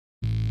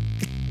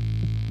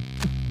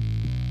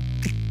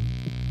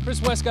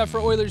Chris Westcott for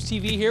Oilers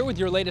TV here with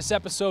your latest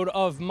episode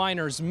of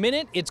Minors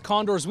Minute. It's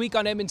Condors Week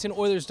on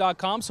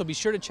EdmontonOilers.com, so be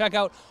sure to check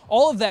out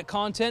all of that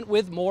content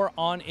with more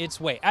on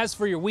its way. As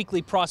for your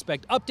weekly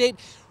prospect update,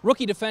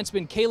 rookie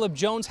defenseman Caleb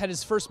Jones had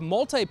his first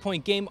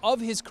multi-point game of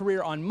his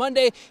career on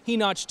Monday. He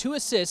notched 2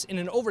 assists in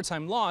an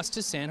overtime loss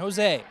to San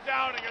Jose.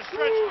 Downing a stretch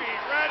feed,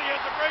 ready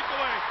as a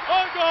breakaway,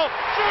 on goal,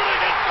 shooting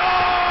and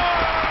score!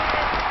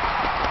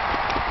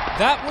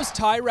 That was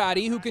Ty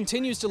Rattie, who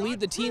continues to lead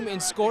the team in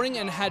scoring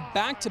and had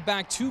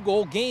back-to-back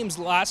 2-goal games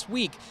last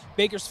week.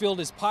 Bakersfield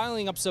is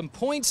piling up some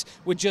points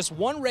with just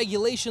 1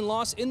 regulation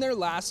loss in their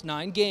last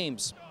 9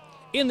 games.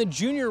 In the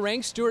junior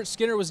ranks, Stuart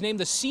Skinner was named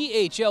the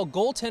CHL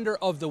Goaltender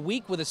of the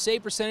Week with a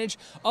save percentage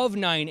of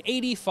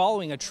 .980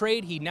 following a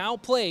trade. He now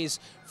plays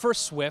for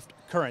Swift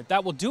Current.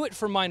 That will do it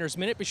for Minors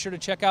Minute. Be sure to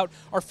check out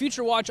our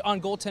future watch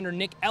on goaltender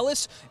Nick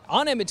Ellis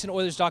on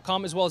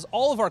EdmontonOilers.com, as well as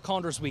all of our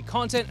Condors Week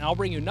content, and I'll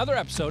bring you another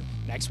episode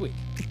next week.